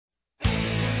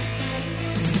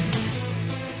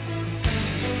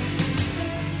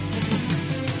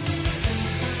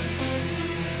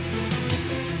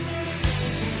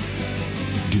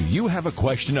you have a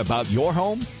question about your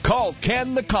home? Call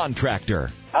Ken the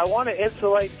Contractor. I want to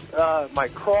insulate my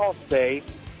crawl space.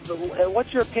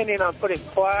 What's your opinion on putting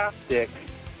plastic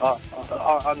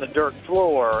on the dirt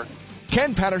floor?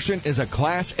 Ken Patterson is a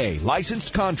Class A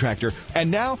licensed contractor,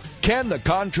 and now Ken the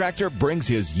Contractor brings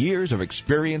his years of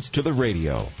experience to the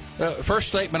radio. First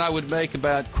statement I would make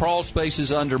about crawl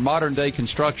spaces under modern-day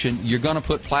construction, you're going to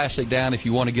put plastic down if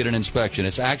you want to get an inspection.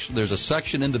 It's actually, there's a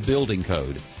section in the building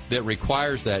code that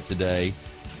requires that today.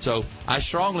 So I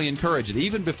strongly encourage it,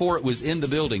 even before it was in the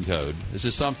building code. This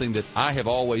is something that I have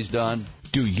always done.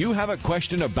 Do you have a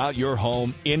question about your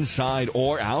home, inside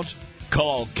or out?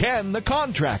 Call Ken the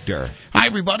Contractor. Hi,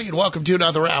 everybody, and welcome to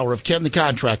another hour of Ken the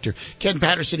Contractor. Ken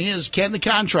Patterson is Ken the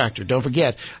Contractor. Don't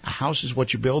forget, a house is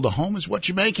what you build, a home is what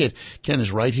you make it. Ken is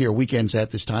right here weekends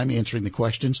at this time answering the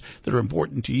questions that are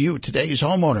important to you, today's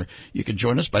homeowner. You can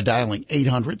join us by dialing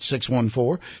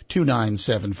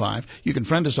 800-614-2975. You can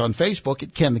friend us on Facebook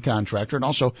at Ken the Contractor and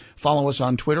also follow us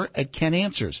on Twitter at Ken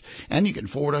Answers. And you can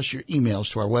forward us your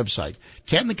emails to our website,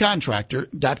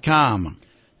 kenthecontractor.com.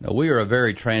 Now, we are a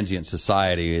very transient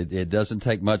society. It doesn't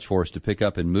take much for us to pick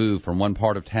up and move from one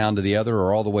part of town to the other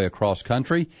or all the way across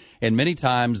country. And many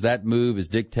times that move is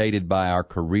dictated by our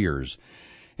careers.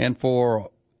 And for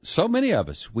so many of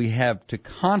us, we have to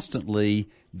constantly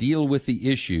deal with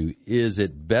the issue. Is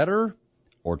it better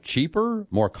or cheaper,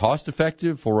 more cost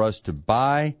effective for us to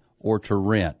buy or to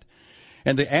rent?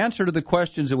 And the answer to the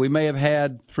questions that we may have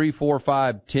had 3, 4,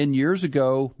 5, 10 years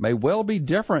ago may well be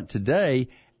different today.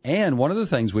 And one of the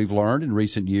things we've learned in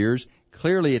recent years,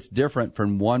 clearly it's different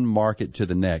from one market to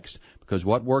the next, because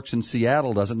what works in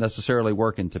Seattle doesn't necessarily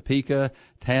work in Topeka,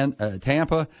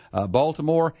 Tampa,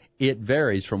 Baltimore. It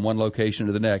varies from one location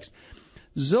to the next.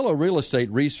 Zillow Real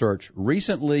Estate Research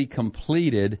recently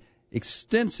completed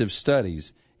extensive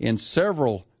studies in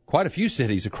quite a few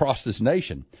cities across this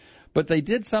nation. But they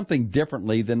did something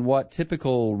differently than what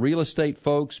typical real estate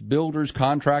folks, builders,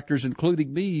 contractors,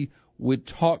 including me, would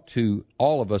talk to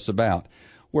all of us about.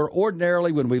 Where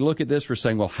ordinarily when we look at this, we're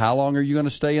saying, well, how long are you going to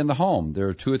stay in the home? There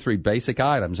are 2 or 3 basic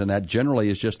items, and that generally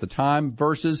is just the time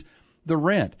versus the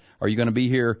rent. Are you going to be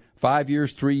here 5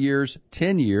 years, 3 years,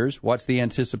 10 years? What's the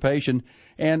anticipation?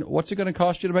 And what's it going to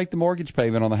cost you to make the mortgage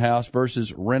payment on the house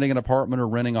versus renting an apartment or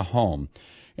renting a home?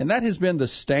 And that has been the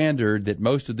standard that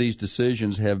most of these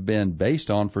decisions have been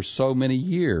based on for so many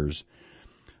years.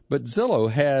 But Zillow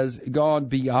has gone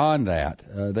beyond that.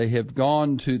 They've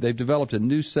developed a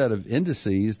new set of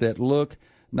indices that look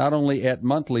not only at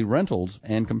monthly rentals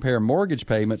and compare mortgage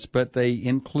payments, but they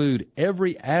include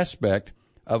every aspect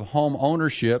of home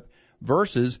ownership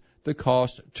versus the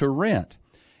cost to rent.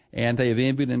 And they have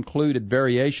even included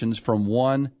variations from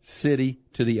one city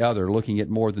to the other, looking at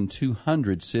more than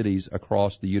 200 cities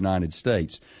across the United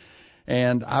States.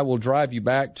 And I will drive you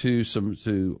back to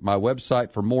my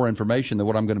website for more information than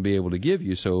what I'm going to be able to give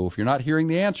you. So if you're not hearing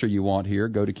the answer you want here,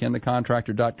 go to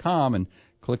kenthecontractor.com and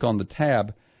click on the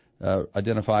tab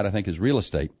identified, I think, as real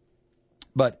estate.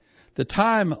 But the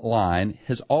timeline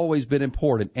has always been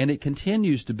important, and it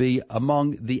continues to be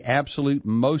among the absolute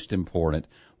most important,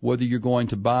 whether you're going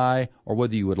to buy or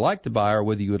whether you would like to buy or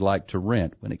whether you would like to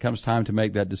rent when it comes time to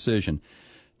make that decision.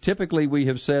 Typically, we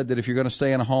have said that if you're going to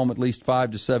stay in a home at least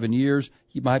 5 to 7 years,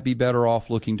 you might be better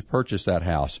off looking to purchase that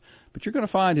house. But you're going to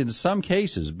find in some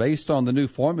cases, based on the new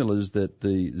formulas that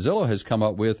the Zillow has come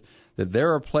up with, that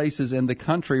there are places in the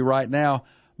country right now,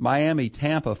 Miami,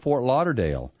 Tampa, Fort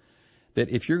Lauderdale, that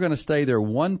if you're going to stay there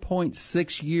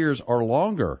 1.6 years or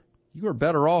longer, you are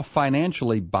better off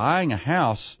financially buying a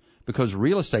house because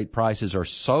real estate prices are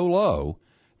so low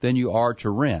than you are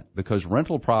to rent, because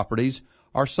rental properties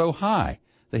are so high.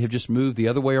 They have just moved the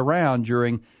other way around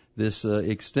during this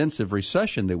extensive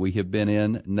recession that we have been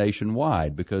in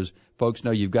nationwide, because folks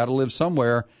know you've got to live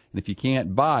somewhere, and if you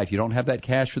can't buy, if you don't have that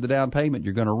cash for the down payment,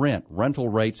 you're going to rent. Rental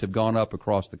rates have gone up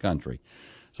across the country.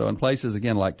 So in places,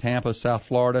 again, like Tampa, South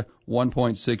Florida,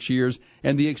 1.6 years.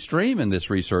 And the extreme in this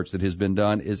research that has been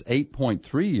done is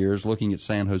 8.3 years, looking at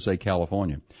San Jose,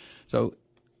 California. So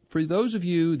for those of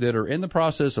you that are in the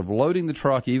process of loading the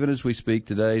truck, even as we speak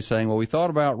today, saying, well, we thought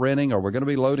about renting, or we're going to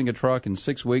be loading a truck in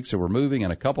 6 weeks, or we're moving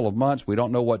in a couple of months, we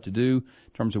don't know what to do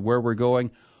in terms of where we're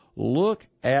going, look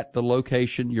at the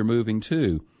location you're moving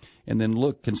to, and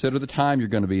then consider the time you're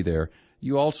going to be there.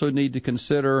 You also need to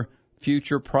consider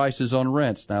future prices on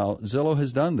rents. Now, Zillow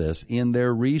has done this in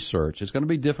their research. It's going to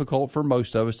be difficult for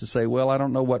most of us to say, well, I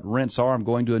don't know what rents are. I'm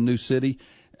going to a new city.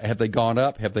 Have they gone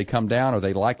up? Have they come down? Are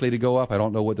they likely to go up? I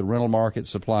don't know what the rental market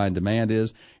supply and demand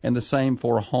is. And the same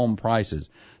for home prices.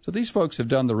 So these folks have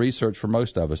done the research for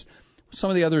most of us. Some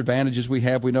of the other advantages we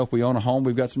have, we know if we own a home,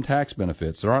 we've got some tax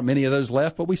benefits. There aren't many of those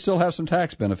left, but we still have some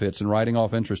tax benefits in writing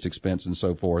off interest expense and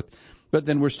so forth. But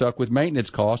then we're stuck with maintenance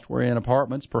costs, where in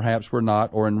apartments perhaps we're not,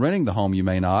 or in renting the home you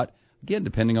may not, again,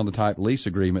 depending on the type of lease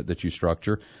agreement that you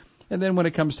structure. And then when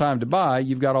it comes time to buy,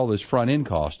 you've got all this front-end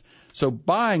cost. So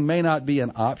buying may not be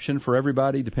an option for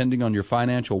everybody, depending on your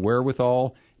financial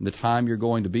wherewithal and the time you're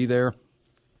going to be there.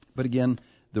 But again,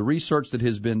 the research that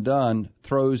has been done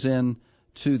throws in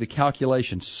to the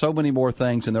calculation so many more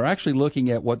things, and they're actually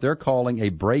looking at what they're calling a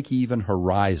break-even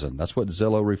horizon. That's what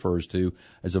Zillow refers to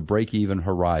as a break-even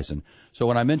horizon. So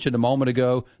when I mentioned a moment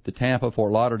ago the Tampa,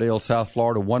 Fort Lauderdale, South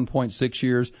Florida, 1.6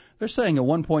 years, they're saying a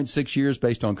 1.6 years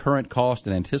based on current cost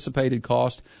and anticipated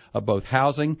cost of both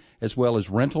housing as well as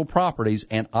rental properties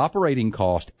and operating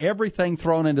cost, everything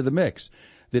thrown into the mix,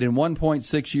 that in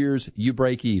 1.6 years you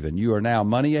break even. You are now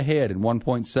money ahead in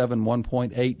 1.7,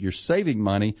 1.8. You're saving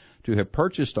money to have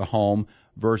purchased a home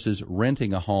versus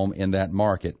renting a home in that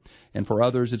market. And for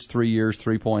others, it's 3 years,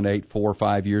 3.8, 4,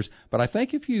 5 years. But I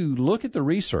think if you look at the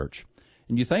research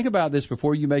and you think about this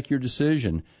before you make your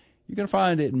decision, you're going to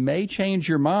find it may change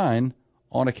your mind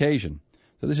on occasion.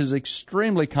 So this is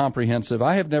extremely comprehensive.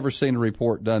 I have never seen a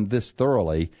report done this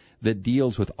thoroughly that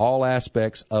deals with all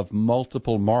aspects of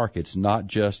multiple markets, not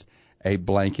just a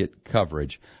blanket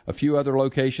coverage. A few other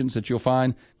locations that you'll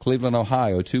find: Cleveland,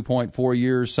 Ohio, 2.4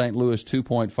 years, St. Louis,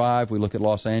 2.5. We look at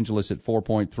Los Angeles at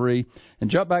 4.3.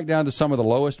 And jump back down to some of the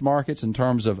lowest markets in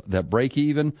terms of that break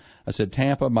even. I said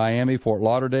Tampa, Miami, Fort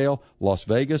Lauderdale, Las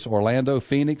Vegas, Orlando,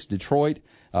 Phoenix, Detroit,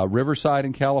 Riverside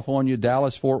in California,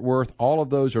 Dallas, Fort Worth. All of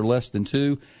those are less than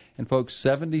 2. And folks,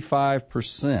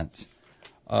 75%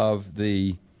 of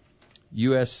the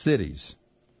U.S. cities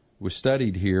was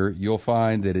studied here. You'll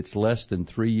find that it's less than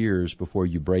 3 years before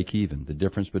you break even, the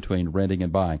difference between renting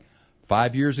and buying.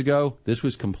 5 years ago, this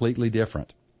was completely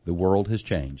different. The world has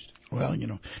changed. Well,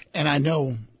 and I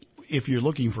know if you're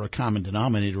looking for a common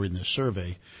denominator in this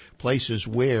survey, places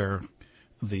where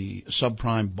the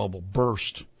subprime bubble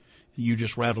burst, you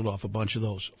just rattled off a bunch of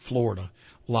those: Florida,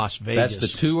 Las Vegas.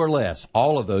 That's the 2 or less.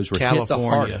 All of those were California, hit the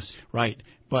hardest. Right.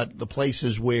 But the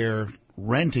places where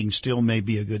renting still may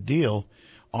be a good deal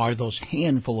are those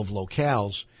handful of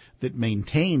locales that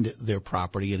maintained their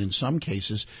property, and in some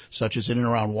cases, such as in and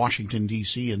around Washington,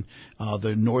 D.C. and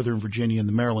the Northern Virginia and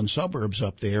the Maryland suburbs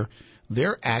up there,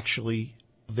 their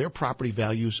property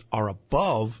values are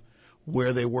above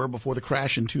where they were before the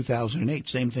crash in 2008.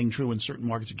 Same thing true in certain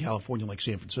markets in California like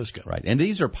San Francisco. Right. And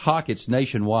these are pockets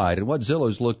nationwide. And what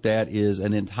Zillow's looked at is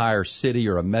an entire city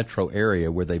or a metro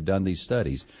area where they've done these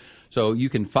studies. So you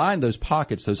can find those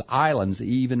pockets, those islands,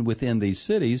 even within these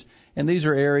cities, and these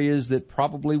are areas that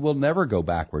probably will never go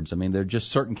backwards. I mean, there are just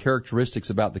certain characteristics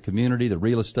about the community, the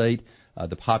real estate,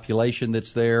 the population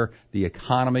that's there, the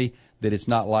economy, that it's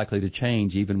not likely to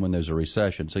change even when there's a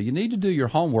recession. So you need to do your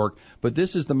homework, but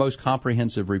this is the most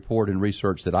comprehensive report and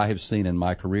research that I have seen in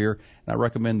my career, and I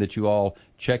recommend that you all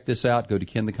check this out. Go to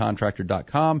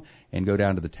kenthecontractor.com and go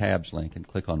down to the tabs link and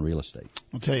click on real estate.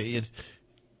 I'll tell you,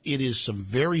 it is some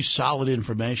very solid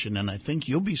information, and I think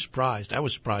you'll be surprised. I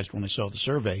was surprised when I saw the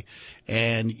survey,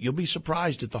 and you'll be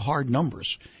surprised at the hard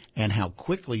numbers and how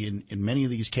quickly in many of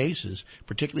these cases,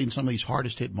 particularly in some of these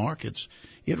hardest hit markets,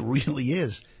 it really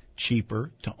is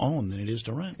cheaper to own than it is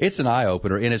to rent. It's an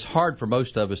eye-opener, and it's hard for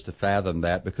most of us to fathom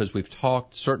that because we've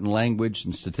talked certain language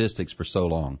and statistics for so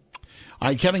long. All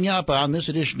right, coming up on this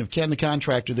edition of Ken the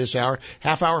Contractor this hour,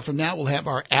 half hour from now, we'll have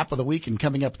our App of the Week, and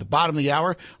coming up at the bottom of the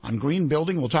hour on green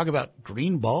building, we'll talk about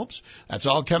green bulbs. That's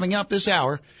all coming up this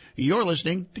hour. You're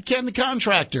listening to Ken the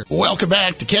Contractor. Welcome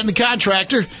back to Ken the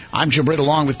Contractor. I'm Jim Britt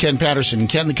along with Ken Patterson and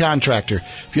Ken the Contractor.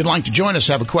 If you'd like to join us,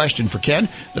 have a question for Ken,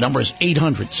 the number is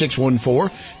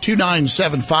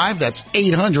 800-614-2975. That's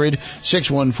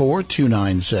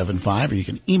 800-614-2975. Or you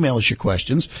can email us your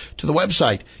questions to the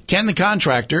website,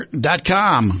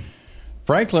 kenthecontractor.com.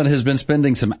 Franklin has been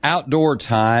spending some outdoor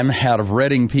time out of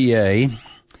Reading, PA.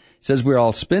 Says, we're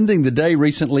all spending the day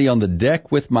recently on the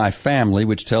deck with my family,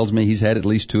 which tells me he's had at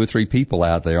least 2 or 3 people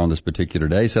out there on this particular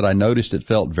day. Said, I noticed it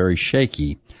felt very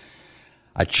shaky.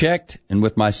 I checked, and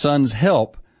with my son's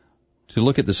help, to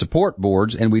look at the support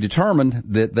boards, and we determined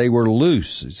that they were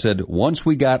loose. It said, once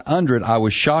we got under it, I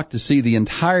was shocked to see the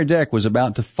entire deck was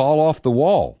about to fall off the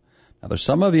wall. Now, there's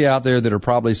some of you out there that are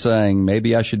probably saying,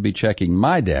 maybe I should be checking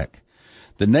my deck.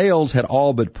 The nails had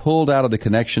all but pulled out of the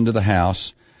connection to the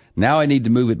house. Now I need to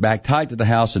move it back tight to the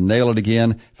house and nail it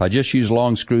again. If I just use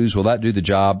long screws, will that do the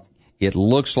job? It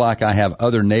looks like I have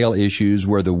other nail issues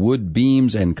where the wood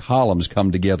beams and columns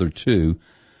come together too.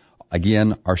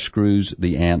 Again, are screws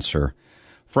the answer?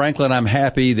 Franklin, I'm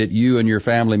happy that you and your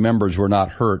family members were not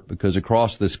hurt, because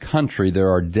across this country there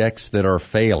are decks that are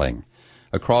failing.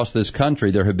 Across this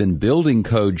country there have been building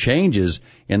code changes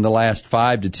in the last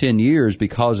 5 to 10 years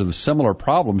because of similar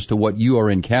problems to what you are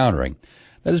encountering.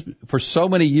 That is, for so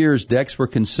many years, decks were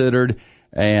considered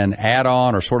an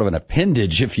add-on or sort of an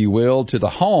appendage, if you will, to the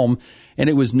home, and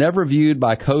it was never viewed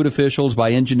by code officials,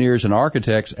 by engineers and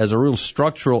architects as a real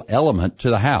structural element to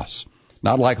the house.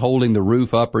 Not like holding the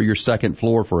roof up or your second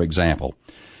floor, for example.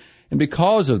 And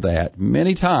because of that,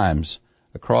 many times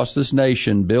across this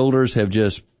nation, builders have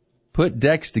just put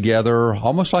decks together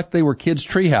almost like they were kids'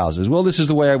 tree houses. Well, this is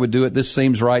the way I would do it. This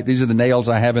seems right. These are the nails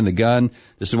I have in the gun.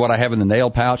 This is what I have in the nail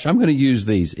pouch. I'm going to use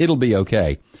these. It'll be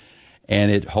okay.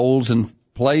 And it holds in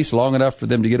place long enough for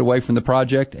them to get away from the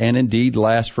project and indeed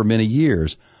last for many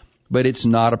years. But it's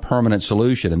not a permanent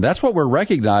solution. And that's what we're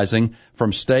recognizing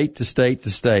from state to state to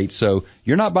state. So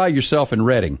you're not by yourself in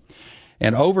Reading.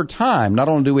 And over time, not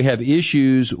only do we have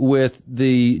issues with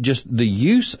just the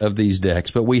use of these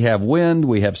decks, but we have wind,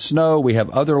 we have snow, we have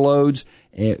other loads,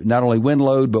 not only wind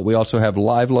load, but we also have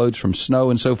live loads from snow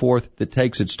and so forth that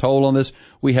takes its toll on this.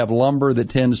 We have lumber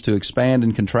that tends to expand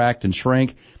and contract and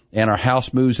shrink, and our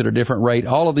house moves at a different rate.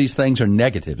 All of these things are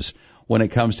negatives when it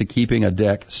comes to keeping a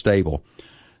deck stable.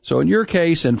 So in your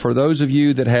case, and for those of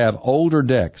you that have older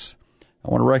decks, I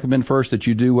want to recommend first that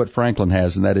you do what Franklin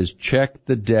has, and that is check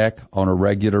the deck on a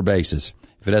regular basis.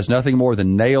 If it has nothing more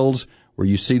than nails where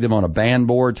you see them on a band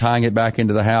board tying it back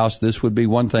into the house, this would be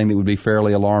one thing that would be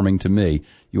fairly alarming to me.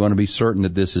 You want to be certain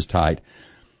that this is tight.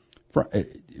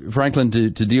 Franklin, to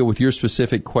deal with your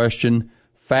specific question,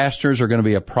 fasteners are going to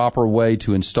be a proper way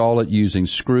to install it using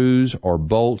screws or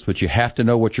bolts, but you have to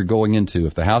know what you're going into.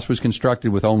 If the house was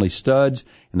constructed with only studs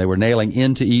and they were nailing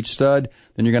into each stud,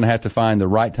 then you're going to have to find the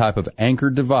right type of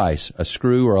anchored device, a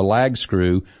screw or a lag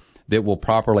screw, that will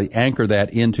properly anchor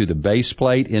that into the base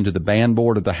plate, into the band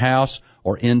board of the house,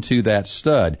 or into that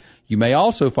stud. You may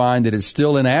also find that it's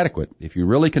still inadequate. If you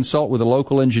really consult with a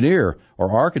local engineer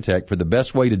or architect for the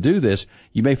best way to do this,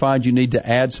 you may find you need to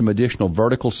add some additional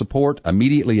vertical support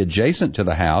immediately adjacent to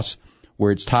the house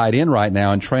where it's tied in right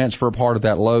now and transfer part of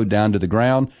that load down to the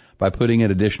ground by putting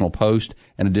in additional post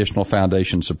and additional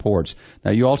foundation supports.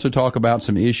 Now, you also talk about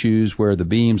some issues where the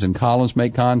beams and columns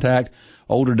make contact.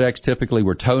 Older decks typically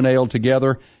were toe-nailed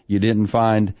together. You didn't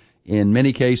find, in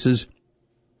many cases,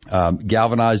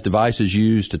 galvanized devices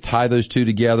used to tie those two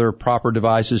together, proper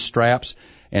devices, straps.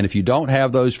 And if you don't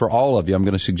have those for all of you, I'm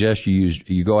going to suggest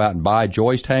you go out and buy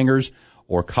joist hangers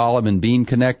or column and beam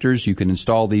connectors. You can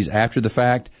install these after the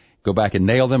fact, go back and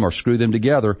nail them or screw them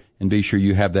together, and be sure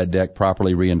you have that deck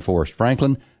properly reinforced.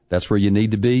 Franklin, that's where you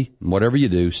need to be. And whatever you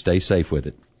do, stay safe with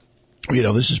it. You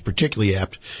know, this is particularly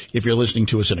apt if you're listening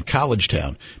to us in a college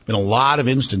town. Been a lot of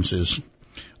instances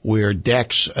where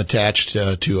decks attached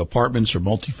to apartments or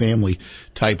multifamily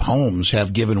type homes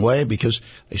have given way because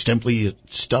they simply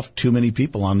stuffed too many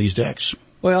people on these decks.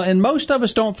 Well, and most of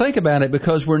us don't think about it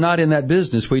because we're not in that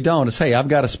business. We don't. It's, hey, I've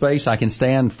got a space. I can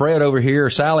stand Fred over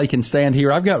here. Sally can stand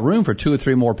here. I've got room for 2 or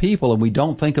 3 more people, and we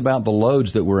don't think about the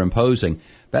loads that we're imposing.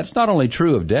 That's not only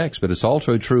true of decks, but it's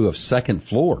also true of second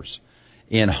floors.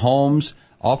 In homes,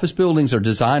 office buildings are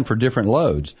designed for different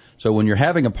loads. So when you're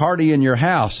having a party in your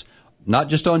house, not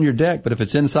just on your deck, but if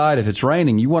it's inside, if it's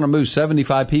raining, you want to move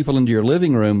 75 people into your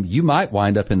living room, you might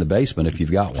wind up in the basement if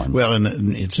you've got one. Well,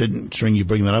 and it's interesting you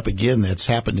bring that up again. That's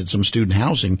happened in some student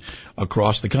housing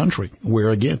across the country where,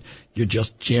 again, you're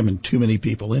just jamming too many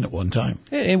people in at one time.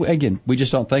 And again, we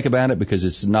just don't think about it because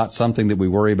it's not something that we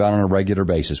worry about on a regular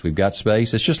basis. We've got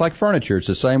space. It's just like furniture. It's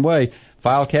the same way.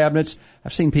 File cabinets.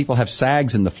 I've seen people have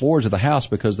sags in the floors of the house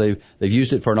because they've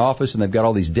used it for an office and they've got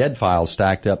all these dead files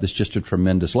stacked up. That's just a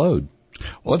tremendous load.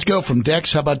 Well, let's go from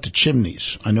decks. How about to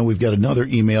chimneys? I know we've got another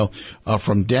email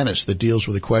from Dennis that deals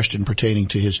with a question pertaining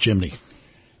to his chimney.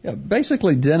 Yeah,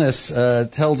 basically, Dennis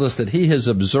tells us that he has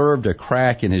observed a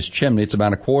crack in his chimney. It's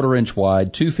about 1/4 inch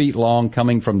wide, 2 feet long,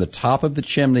 coming from the top of the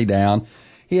chimney down.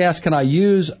 He asked, can I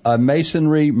use a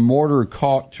masonry mortar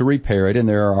caulk to repair it? And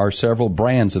there are several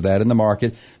brands of that in the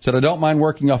market. Said, I don't mind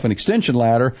working off an extension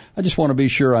ladder. I just want to be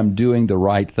sure I'm doing the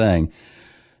right thing.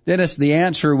 Dennis, the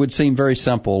answer would seem very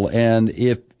simple. And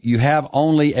if you have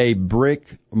only a brick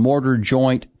mortar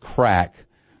joint crack,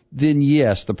 then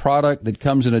yes, the product that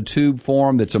comes in a tube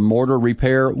form that's a mortar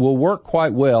repair will work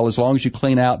quite well as long as you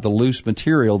clean out the loose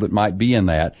material that might be in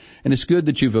that. And it's good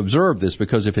that you've observed this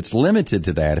because if it's limited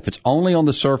to that, if it's only on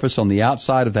the surface on the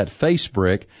outside of that face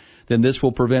brick, then this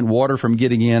will prevent water from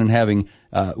getting in and having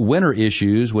winter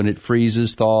issues when it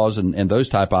freezes, thaws, and those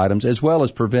type items, as well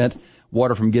as prevent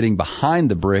water from getting behind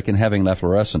the brick and having an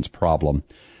efflorescence problem.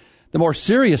 The more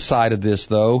serious side of this,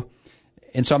 though,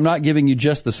 and so I'm not giving you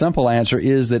just the simple answer,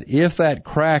 is that if that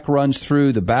crack runs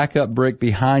through the backup brick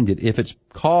behind it, if it's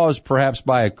caused perhaps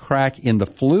by a crack in the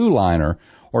flue liner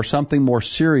or something more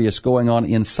serious going on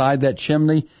inside that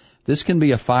chimney, this can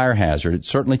be a fire hazard. It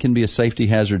certainly can be a safety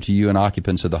hazard to you and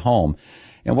occupants of the home.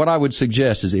 And what I would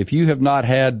suggest is if you have not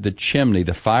had the chimney,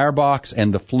 the firebox,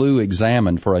 and the flue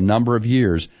examined for a number of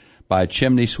years by a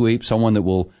chimney sweep, someone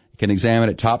that can examine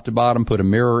it top to bottom, put a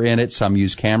mirror in it, some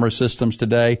use camera systems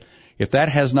today. If that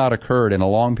has not occurred in a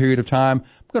long period of time,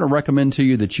 I'm going to recommend to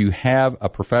you that you have a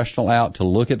professional out to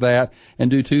look at that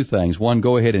and do two things. One,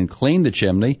 go ahead and clean the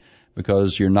chimney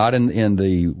because you're not in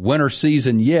the winter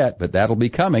season yet, but that'll be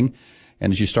coming.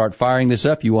 And as you start firing this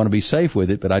up, you want to be safe with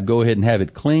it, but I'd go ahead and have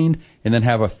it cleaned and then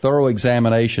have a thorough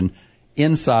examination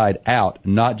inside out,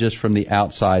 not just from the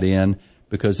outside in,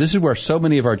 because this is where so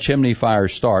many of our chimney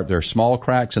fires start. There are small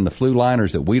cracks in the flue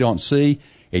liners that we don't see.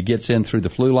 It gets in through the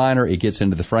flue liner, it gets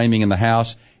into the framing in the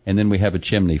house, and then we have a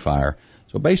chimney fire.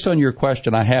 So based on your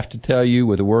question, I have to tell you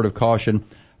with a word of caution,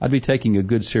 I'd be taking a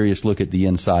good serious look at the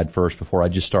inside first before I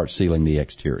just start sealing the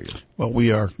exterior. Well,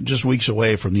 we are just weeks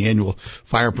away from the annual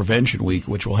Fire Prevention Week,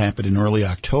 which will happen in early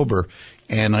October.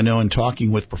 And I know in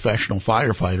talking with professional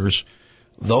firefighters,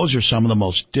 those are some of the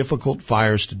most difficult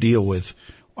fires to deal with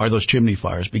are those chimney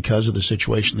fires because of the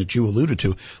situation that you alluded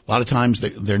to. A lot of times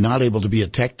they're not able to be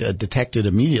detected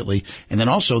immediately, and then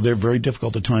also they're very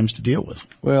difficult at times to deal with.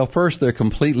 Well, first, they're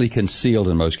completely concealed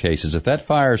in most cases. If that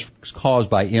fire is caused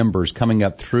by embers coming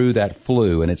up through that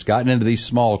flue and it's gotten into these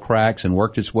small cracks and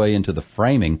worked its way into the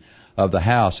framing of the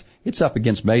house, it's up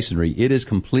against masonry. It is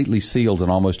completely sealed in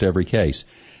almost every case.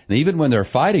 And even when they're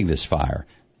fighting this fire,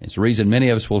 it's the reason many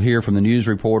of us will hear from the news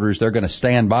reporters they're going to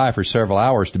stand by for several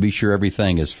hours to be sure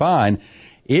everything is fine.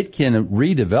 It can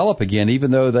redevelop again, even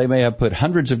though they may have put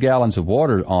hundreds of gallons of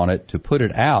water on it to put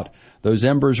it out. Those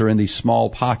embers are in these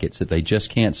small pockets that they just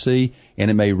can't see,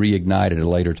 and it may reignite at a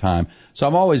later time. So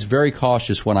I'm always very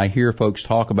cautious when I hear folks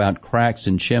talk about cracks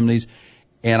in chimneys.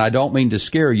 And I don't mean to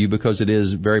scare you because it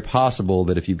is very possible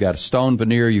that if you've got a stone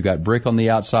veneer, you've got brick on the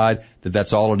outside,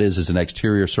 that's all it is an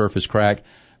exterior surface crack.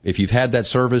 If you've had that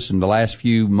service in the last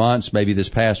few months, maybe this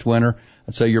past winter,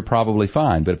 I'd say you're probably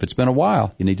fine. But if it's been a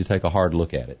while, you need to take a hard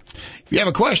look at it. If you have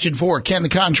a question for Ken the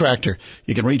Contractor,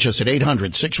 you can reach us at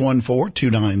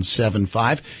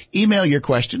 800-614-2975. Email your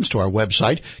questions to our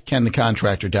website,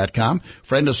 kenthecontractor.com.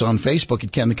 Friend us on Facebook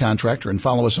at Ken the Contractor and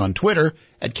follow us on Twitter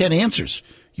at Ken Answers.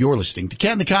 You're listening to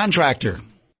Ken the Contractor.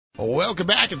 Welcome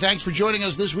back, and thanks for joining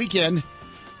us this weekend.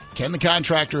 Ken the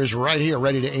Contractor is right here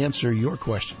ready to answer your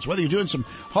questions. Whether you're doing some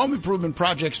home improvement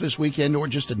projects this weekend or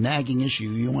just a nagging issue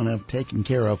you want to have taken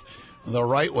care of the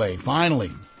right way.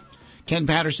 Finally, Ken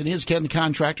Patterson is Ken the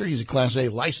Contractor. He's a Class A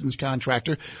licensed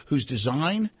contractor whose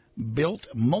design built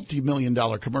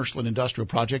multi-million-dollar commercial and industrial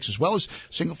projects as well as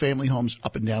single-family homes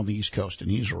up and down the East Coast.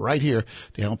 And he's right here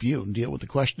to help you and deal with the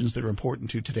questions that are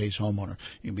important to today's homeowner.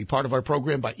 You can be part of our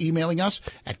program by emailing us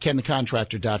at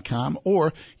kenthecontractor.com,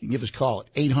 or you can give us a call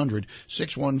at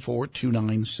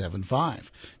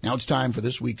 800-614-2975. Now it's time for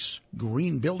this week's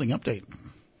Green Building Update.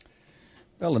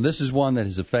 Well, and this is one that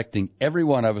is affecting every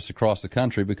one of us across the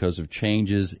country because of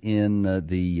changes in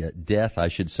the death, I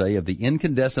should say, of the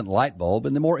incandescent light bulb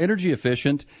and the more energy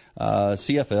efficient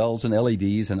CFLs and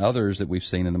LEDs and others that we've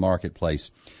seen in the marketplace.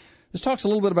 This talks a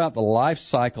little bit about the life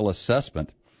cycle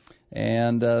assessment,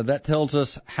 and that tells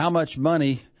us how much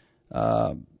money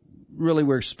really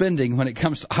we're spending when it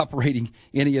comes to operating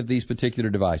any of these particular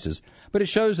devices. But it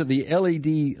shows that the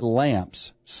LED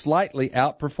lamps slightly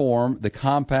outperform the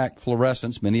compact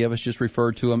fluorescents. Many of us just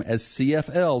refer to them as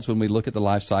CFLs when we look at the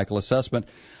life cycle assessment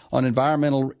on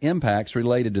environmental impacts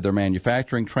related to their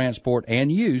manufacturing, transport, and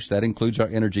use. That includes our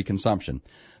energy consumption.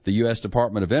 The U.S.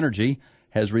 Department of Energy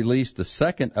has released the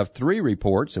second of 3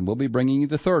 reports, and we'll be bringing you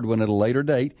the third one at a later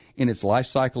date, in its life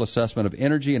cycle assessment of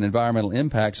energy and environmental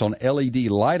impacts on LED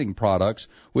lighting products,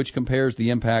 which compares the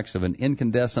impacts of an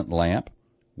incandescent lamp,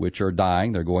 which are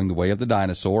dying, they're going the way of the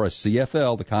dinosaur, a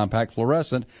CFL, the compact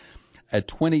fluorescent, a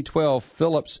 2012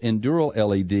 Philips Endural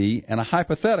LED, and a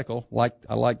hypothetical,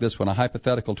 I like this one, a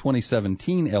hypothetical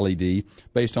 2017 LED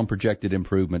based on projected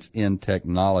improvements in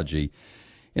technology.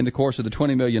 In the course of the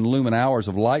 20 million lumen hours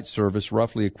of light service,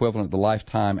 roughly equivalent to the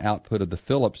lifetime output of the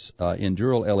Philips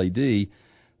Endural LED,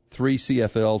 3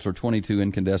 CFLs or 22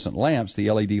 incandescent lamps, the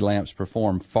LED lamps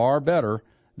perform far better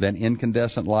than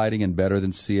incandescent lighting and better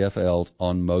than CFLs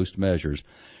on most measures.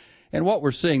 And what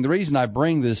we're seeing, the reason I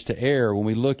bring this to air when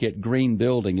we look at green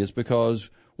building is because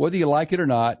Whether you like it or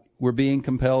not, we're being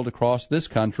compelled across this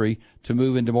country to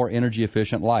move into more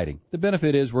energy-efficient lighting. The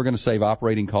benefit is we're going to save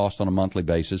operating costs on a monthly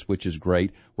basis, which is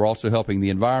great. We're also helping the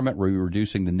environment. We're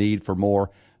reducing the need for more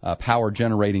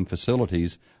power-generating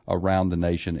facilities around the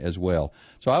nation as well.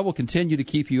 So I will continue to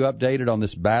keep you updated on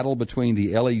this battle between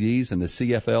the LEDs and the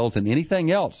CFLs and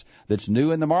anything else that's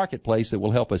new in the marketplace that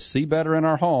will help us see better in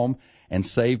our home and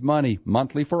save money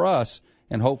monthly for us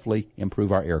and hopefully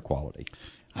improve our air quality.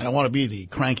 I don't want to be the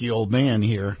cranky old man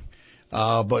here,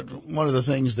 but one of the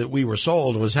things that we were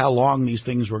sold was how long these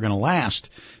things were going to last.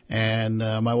 And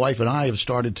my wife and I have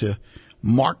started to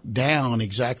mark down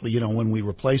exactly, when we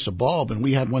replace a bulb. And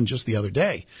we had one just the other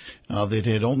day that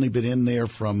had only been in there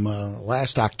from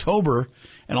last October,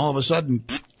 and all of a sudden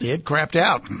it had crapped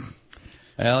out.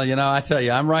 Well, I tell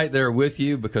you, I'm right there with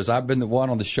you because I've been the one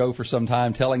on the show for some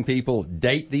time telling people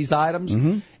date these items.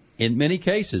 Mm-hmm. In many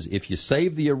cases, if you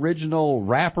save the original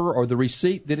wrapper or the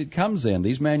receipt that it comes in,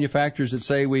 these manufacturers that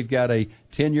say we've got a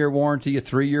 10-year warranty, a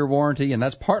 3-year warranty, and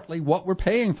that's partly what we're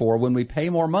paying for. When we pay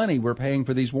more money, we're paying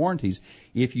for these warranties.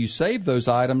 If you save those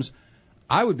items,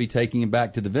 I would be taking them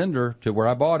back to the vendor to where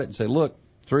I bought it and say, look,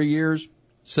 3 years,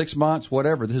 6 months,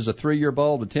 whatever. This is a 3-year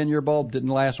bulb, a 10-year bulb didn't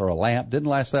last, or a lamp didn't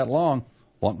last that long.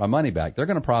 Want my money back. They're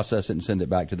going to process it and send it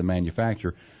back to the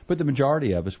manufacturer, but the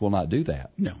majority of us will not do that.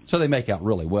 No. So they make out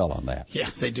really well on that. Yeah,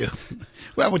 they do.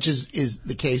 Well, which is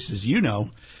the case, as you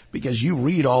know, because you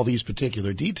read all these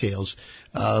particular details,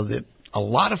 that a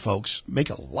lot of folks make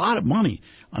a lot of money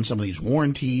on some of these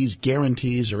warranties,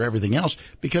 guarantees, or everything else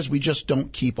because we just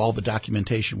don't keep all the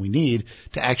documentation we need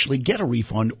to actually get a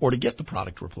refund or to get the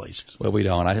product replaced. Well, we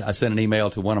don't. I sent an email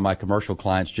to one of my commercial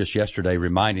clients just yesterday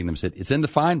reminding them, said, it's in the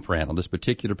fine print on this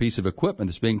particular piece of equipment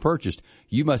that's being purchased.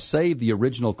 You must save the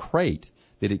original crate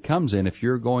that it comes in if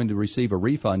you're going to receive a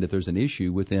refund if there's an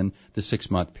issue within the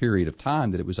 6-month period of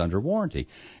time that it was under warranty.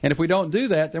 And if we don't do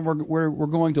that, then we're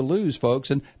going to lose, folks.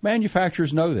 And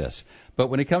manufacturers know this. But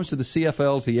when it comes to the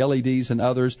CFLs, the LEDs, and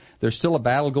others, there's still a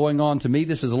battle going on. To me,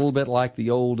 this is a little bit like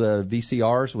the old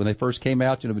VCRs when they first came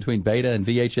out, between beta and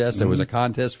VHS. Mm-hmm. There was a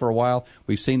contest for a while.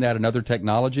 We've seen that in other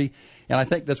technology. And I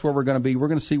think that's where we're going to be. We're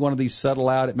going to see one of these settle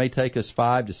out. It may take us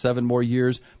 5 to 7 more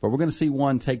years, but we're going to see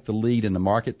one take the lead in the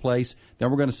marketplace.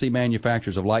 Then we're going to see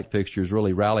manufacturers of light fixtures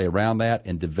really rally around that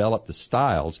and develop the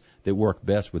styles that work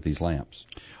best with these lamps.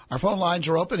 Our phone lines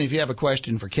are open. If you have a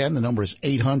question for Ken, the number is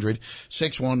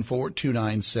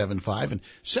 800-614-2975. And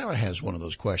Sarah has one of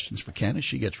those questions for Ken as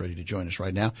she gets ready to join us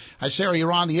right now. Hi, Sarah.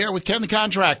 You're on the air with Ken the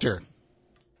Contractor.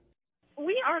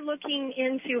 We are looking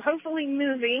into hopefully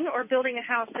moving or building a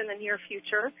house in the near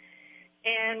future,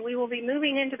 and we will be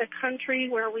moving into the country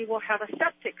where we will have a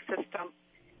septic system.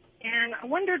 And I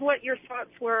wondered what your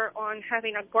thoughts were on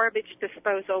having a garbage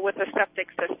disposal with a septic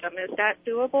system. Is that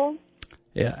doable?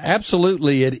 Yeah,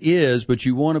 absolutely it is, but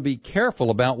you want to be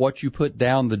careful about what you put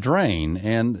down the drain.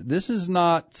 And this is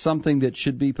not something that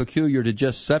should be peculiar to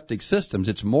just septic systems.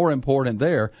 It's more important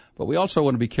there, but we also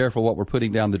want to be careful what we're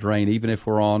putting down the drain, even if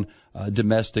we're on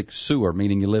domestic sewer,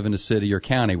 meaning you live in a city or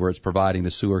county where it's providing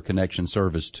the sewer connection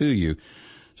service to you.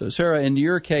 So, Sarah, in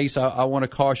your case, I want to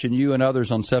caution you and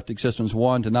others on septic systems,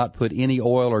 one, to not put any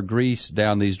oil or grease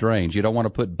down these drains. You don't want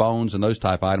to put bones and those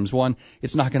type items. One,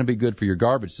 it's not going to be good for your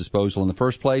garbage disposal in the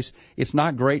first place. It's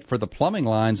not great for the plumbing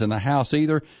lines in the house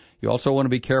either. You also want to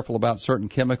be careful about certain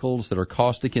chemicals that are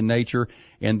caustic in nature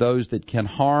and those that can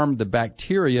harm the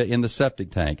bacteria in the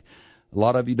septic tank. A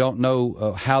lot of you don't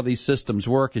know how these systems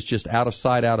work. It's just out of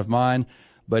sight, out of mind,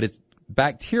 but it's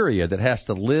bacteria that has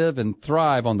to live and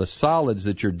thrive on the solids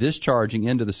that you're discharging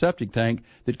into the septic tank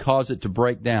that cause it to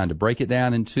break it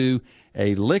down into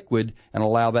a liquid and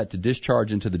allow that to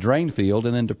discharge into the drain field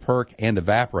and then to perk and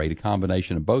evaporate, a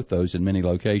combination of both those in many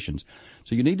locations.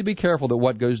 So you need to be careful that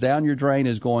what goes down your drain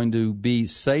is going to be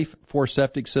safe for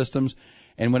septic systems.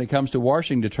 And when it comes to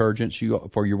washing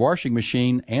detergents, for your washing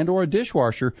machine and or a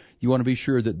dishwasher, you want to be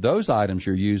sure that those items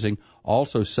you're using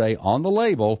also say on the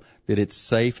label that it's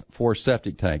safe for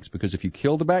septic tanks. Because if you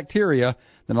kill the bacteria,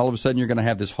 then all of a sudden you're going to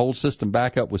have this whole system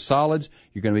back up with solids.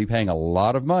 You're going to be paying a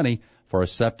lot of money for a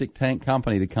septic tank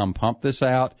company to come pump this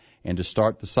out and to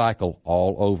start the cycle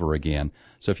all over again.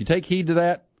 So if you take heed to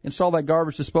that, install that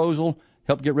garbage disposal,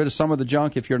 help get rid of some of the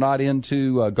junk if you're not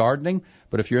into gardening.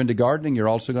 But if you're into gardening, you're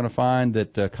also going to find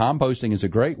that composting is a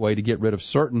great way to get rid of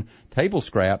certain table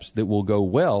scraps that will go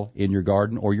well in your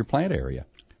garden or your plant area.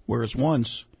 Whereas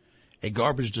once a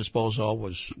garbage disposal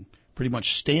was pretty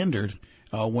much standard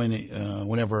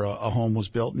whenever a home was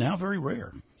built, now very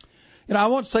rare. I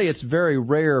won't say it's very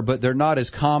rare, but they're not as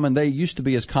common. They used to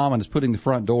be as common as putting the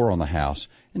front door on the house.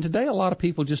 And today a lot of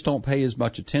people just don't pay as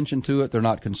much attention to it. They're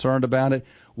not concerned about it.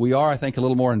 We are, I think, a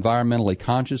little more environmentally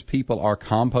conscious. People are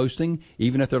composting,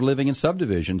 even if they're living in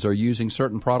subdivisions or using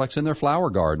certain products in their flower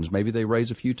gardens. Maybe they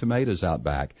raise a few tomatoes out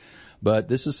back. But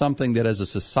this is something that as a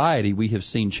society we have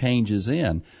seen changes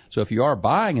in. So if you are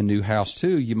buying a new house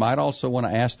too, you might also want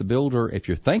to ask the builder, if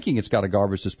you're thinking it's got a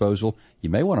garbage disposal, you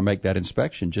may want to make that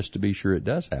inspection just to be sure it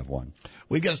does have one.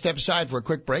 We've got to step aside for a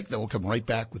quick break, then we'll come right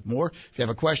back with more. If you have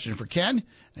a question for Ken,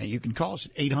 you can call us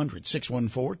at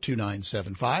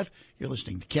 800-614-2975. You're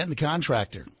listening to Ken the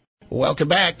Contractor. Welcome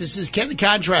back. This is Ken the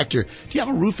Contractor. Do you have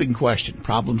a roofing question,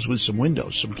 problems with some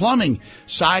windows, some plumbing,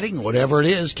 siding, whatever it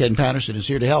is? Ken Patterson is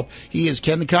here to help. He is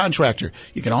Ken the Contractor.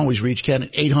 You can always reach Ken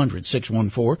at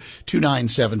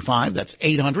 800-614-2975. That's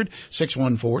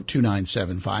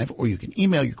 800-614-2975. Or you can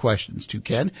email your questions to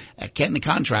Ken at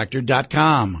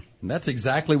kenthecontractor.com. And that's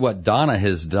exactly what Donna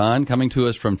has done, coming to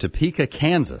us from Topeka,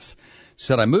 Kansas. She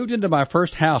said, I moved into my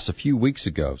first house a few weeks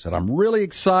ago. Said, I'm really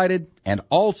excited and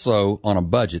also on a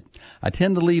budget. I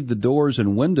tend to leave the doors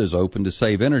and windows open to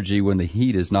save energy when the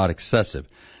heat is not excessive.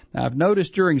 Now, I've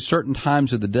noticed during certain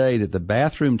times of the day that the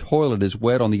bathroom toilet is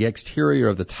wet on the exterior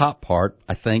of the top part,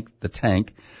 I think the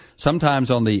tank, sometimes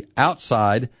on the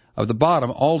outside of the bottom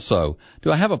also.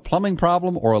 Do I have a plumbing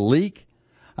problem or a leak?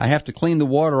 I have to clean the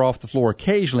water off the floor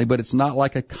occasionally, but it's not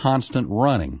like a constant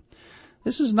running.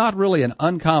 This is not really an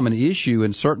uncommon issue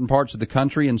in certain parts of the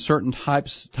country and certain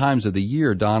times of the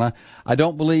year, Donna. I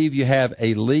don't believe you have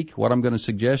a leak. What I'm going to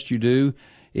suggest you do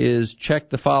is check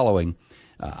the following.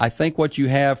 I think what you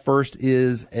have first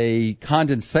is a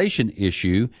condensation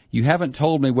issue. You haven't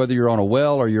told me whether you're on a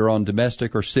well or you're on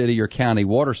domestic or city or county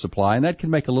water supply, and that can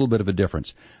make a little bit of a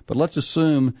difference. But let's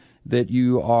assume that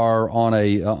you are on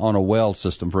a well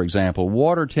system, for example.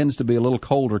 Water tends to be a little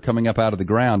colder coming up out of the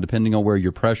ground depending on where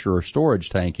your pressure or storage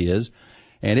tank is.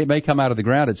 And it may come out of the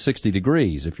ground at 60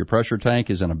 degrees. If your pressure tank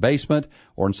is in a basement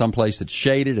or in some place that's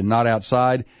shaded and not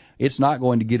outside, it's not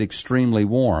going to get extremely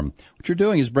warm. What you're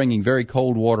doing is bringing very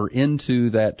cold water into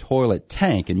that toilet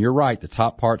tank. And you're right, the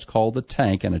top part's called the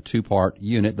tank and a two-part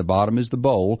unit. The bottom is the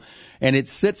bowl, and it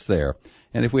sits there.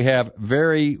 And if we have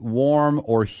very warm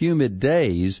or humid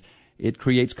days, it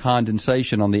creates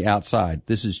condensation on the outside.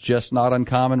 This is just not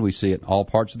uncommon. We see it in all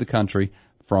parts of the country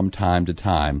from time to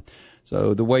time.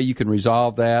 So the way you can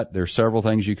resolve that, there are several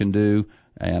things you can do,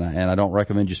 and I don't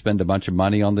recommend you spend a bunch of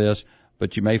money on this,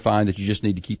 but you may find that you just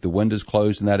need to keep the windows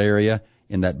closed in that area.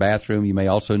 In that bathroom, you may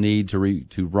also need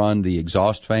to run the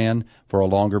exhaust fan for a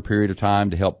longer period of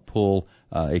time to help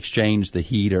exchange the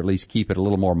heat, or at least keep it a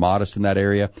little more modest in that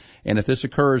area. And if this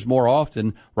occurs more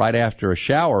often, right after a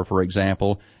shower, for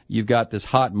example, you've got this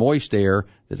hot, moist air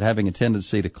that's having a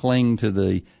tendency to cling to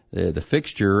the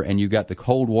fixture, and you've got the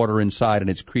cold water inside, and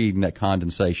it's creating that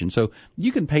condensation. So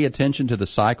you can pay attention to the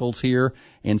cycles here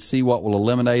and see what will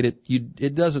eliminate it.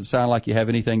 It doesn't sound like you have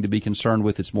anything to be concerned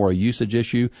with. It's more a usage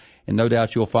issue, and no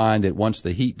doubt you'll find that once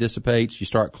the heat dissipates, you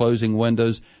start closing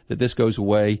windows, that this goes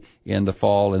away in the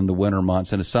fall and the winter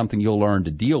months, and it's something you'll learn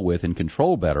to deal with and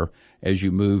control better as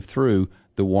you move through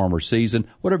the warmer season.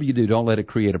 Whatever you do, don't let it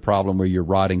create a problem where your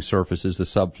rotting surfaces, the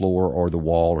subfloor or the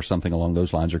wall or something along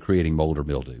those lines, are creating mold or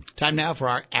mildew. Time now for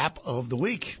our app of the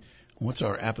week. What's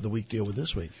our app of the week deal with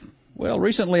this week? Well,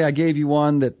 recently I gave you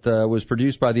one that was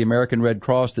produced by the American Red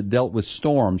Cross that dealt with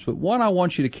storms, but one I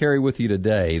want you to carry with you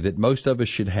today that most of us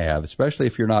should have, especially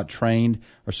if you're not trained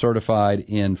or certified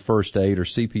in first aid or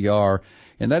CPR,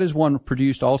 and that is one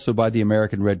produced also by the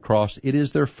American Red Cross. It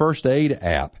is their first aid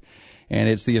app. And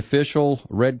it's the official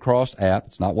Red Cross app.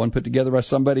 It's not one put together by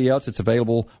somebody else. It's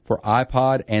available for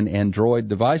iPod and Android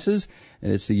devices,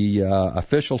 and it's the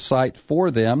official site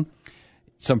for them.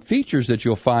 Some features that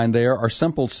you'll find there are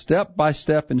simple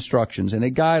step-by-step instructions, and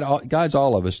it guides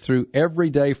all of us through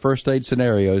everyday first aid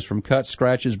scenarios, from cuts,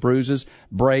 scratches, bruises,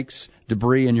 breaks,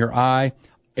 debris in your eye,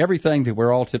 everything that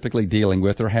we're all typically dealing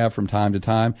with or have from time to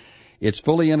time. It's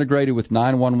fully integrated with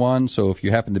 911, so if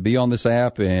you happen to be on this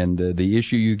app and the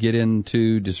issue you get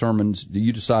into determines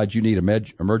you decide you need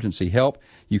emergency help,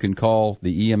 you can call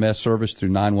the EMS service through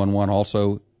 911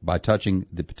 also by touching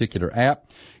the particular app.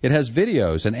 It has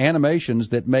videos and animations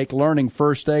that make learning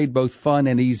first aid both fun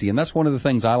and easy, and that's one of the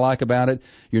things I like about it.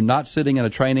 You're not sitting in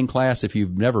a training class. If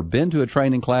you've never been to a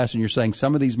training class and you're saying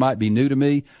some of these might be new to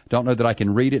me, don't know that I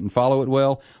can read it and follow it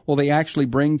well they actually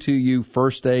bring to you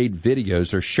first aid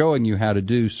videos. They're showing you how to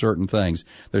do certain things.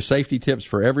 There's safety tips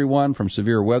for everyone, from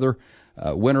severe weather,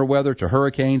 winter weather, to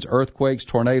hurricanes, earthquakes,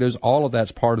 tornadoes. All of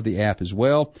that's part of the app as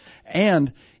well.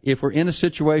 And if we're in a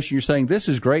situation you're saying, this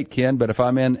is great, Ken, but if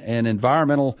I'm in an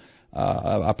environmental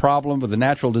a problem with a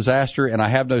natural disaster and I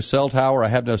have no cell tower, I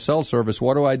have no cell service,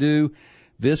 what do?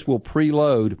 This will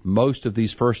preload most of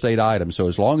these first aid items. So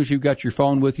as long as you've got your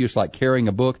phone with you, it's like carrying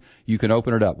a book. You can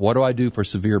open it up. What do I do for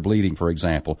severe bleeding, for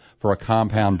example, for a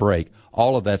compound break?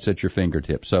 All of that's at your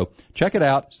fingertips. So check it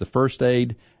out. It's the First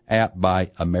Aid app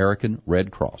by American Red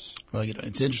Cross. Well,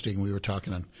 it's interesting. We were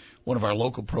talking on one of our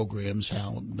local programs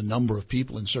how the number of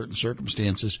people in certain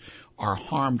circumstances are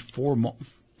harmed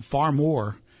far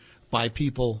more by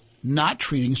people not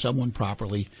treating someone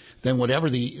properly than whatever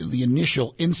the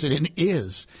initial incident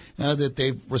is, that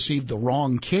they've received the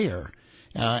wrong care.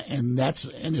 And that's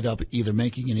ended up either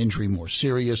making an injury more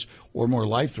serious or more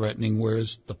life-threatening,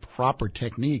 whereas the proper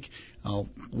technique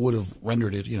would have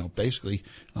rendered it, basically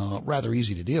rather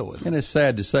easy to deal with. And it's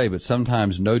sad to say, but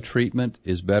sometimes no treatment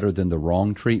is better than the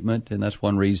wrong treatment, and that's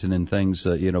one reason in things,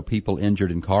 people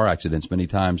injured in car accidents, many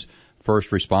times first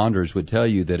responders would tell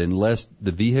you that unless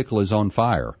the vehicle is on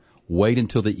fire, wait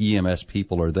until the EMS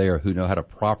people are there who know how to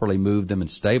properly move them and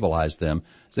stabilize them.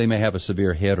 So they may have a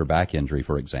severe head or back injury,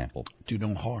 for example. Do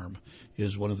no harm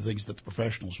is one of the things that the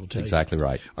professionals will tell you. Exactly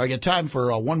right. All right, got time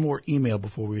for one more email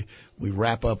before we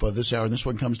wrap up this hour, and this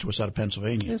one comes to us out of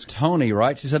Pennsylvania. It's Tony,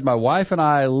 right? She said, my wife and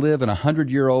I live in a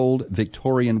 100-year-old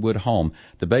Victorian wood home.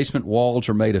 The basement walls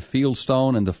are made of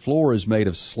fieldstone, and the floor is made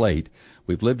of slate.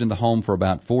 We've lived in the home for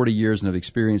about 40 years and have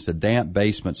experienced a damp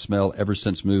basement smell ever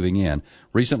since moving in.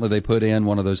 Recently, they put in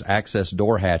one of those access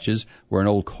door hatches where an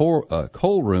old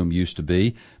coal room used to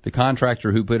be. The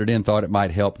contractor who put it in thought it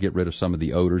might help get rid of some of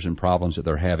the odors and problems that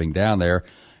they're having down there.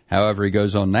 However, he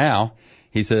goes on now.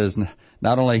 He says,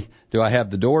 not only do I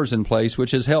have the doors in place,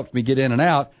 which has helped me get in and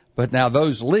out, but now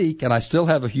those leak, and I still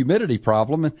have a humidity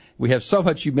problem. And we have so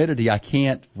much humidity, I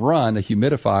can't run a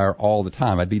humidifier all the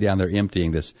time. I'd be down there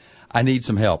emptying this. I need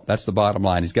some help. That's the bottom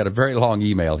line. He's got a very long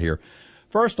email here.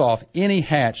 First off, any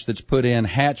hatch that's put in,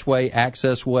 hatchway,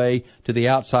 accessway to the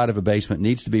outside of a basement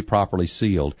needs to be properly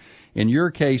sealed. In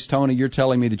your case, Tony, you're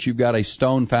telling me that you've got a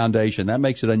stone foundation. That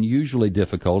makes it unusually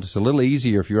difficult. It's a little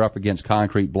easier if you're up against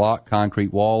concrete block,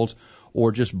 concrete walls,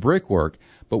 or just brickwork.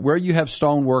 But where you have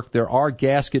stonework, there are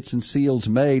gaskets and seals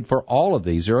made for all of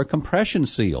these. They're a compression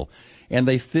seal, and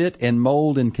they fit and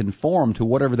mold and conform to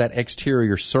whatever that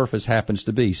exterior surface happens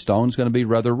to be. Stone's going to be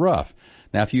rather rough.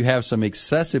 Now, if you have some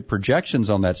excessive projections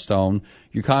on that stone,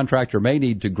 your contractor may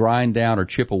need to grind down or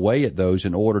chip away at those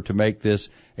in order to make this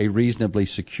a reasonably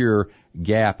secure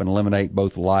gap and eliminate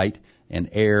both light and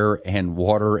air and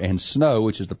water and snow,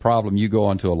 which is the problem you go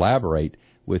on to elaborate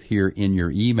with here in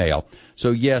your email.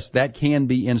 So, yes, that can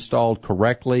be installed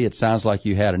correctly. It sounds like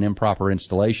you had an improper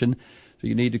installation. So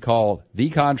you need to call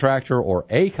the contractor or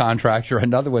a contractor,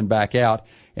 another one back out,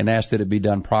 and ask that it be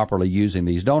done properly using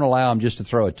these. Don't allow them just to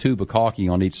throw a tube of caulking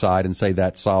on each side and say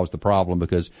that solves the problem,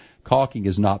 because caulking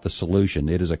is not the solution.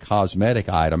 It is a cosmetic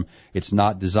item. It's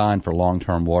not designed for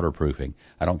long-term waterproofing.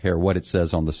 I don't care what it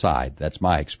says on the side. That's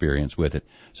my experience with it.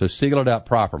 So seal it up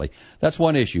properly. That's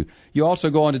one issue. You also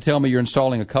go on to tell me you're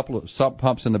installing a couple of sump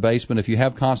pumps in the basement. If you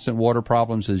have constant water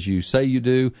problems, as you say you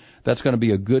do, that's going to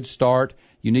be a good start.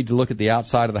 You need to look at the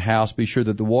outside of the house. Be sure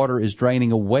that the water is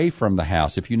draining away from the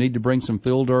house. If you need to bring some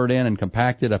fill dirt in and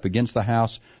compact it up against the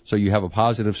house so you have a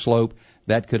positive slope,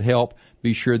 that could help.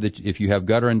 Be sure that if you have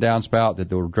gutter and downspout, that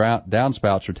the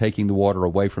downspouts are taking the water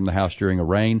away from the house during a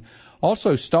rain.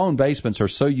 Also, stone basements are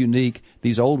so unique,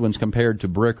 these old ones compared to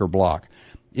brick or block,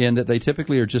 in that they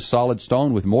typically are just solid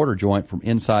stone with mortar joint from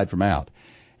inside from out.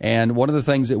 And one of the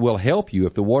things that will help you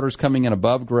if the water's coming in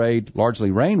above grade, largely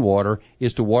rainwater,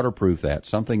 is to waterproof that.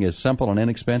 Something as simple and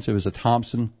inexpensive as a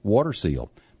Thompson water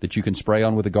seal that you can spray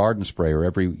on with a garden sprayer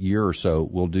every year or so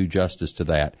will do justice to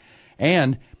that.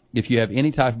 And if you have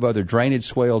any type of other drainage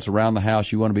swales around the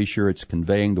house, you want to be sure it's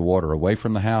conveying the water away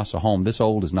from the house. A home this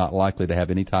old is not likely to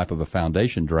have any type of a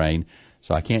foundation drain,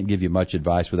 so I can't give you much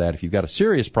advice with that. If you've got a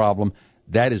serious problem,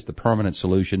 that is the permanent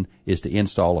solution, is to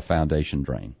install a foundation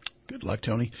drain. Good luck,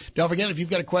 Tony. Don't forget, if you've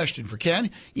got a question for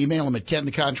Ken, email him at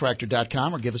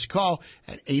kenthecontractor.com or give us a call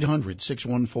at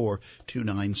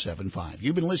 800-614-2975.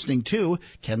 You've been listening to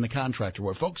Ken the Contractor,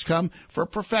 where folks come for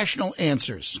professional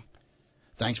answers.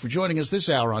 Thanks for joining us this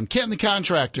hour on Ken the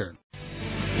Contractor.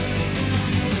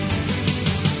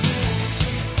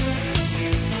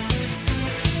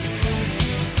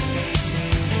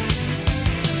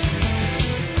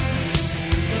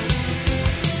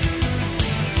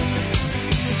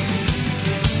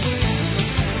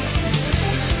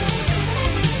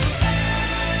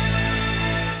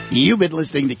 You've been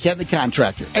listening to Ken the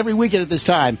Contractor. Every weekend at this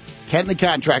time, Ken the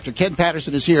Contractor, Ken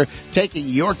Patterson is here taking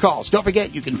your calls. Don't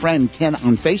forget, you can friend Ken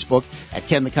on Facebook at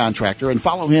Ken the Contractor and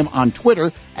follow him on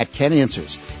Twitter at Ken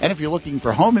Answers. And if you're looking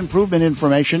for home improvement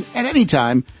information at any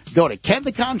time, go to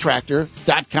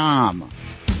KenTheContractor.com.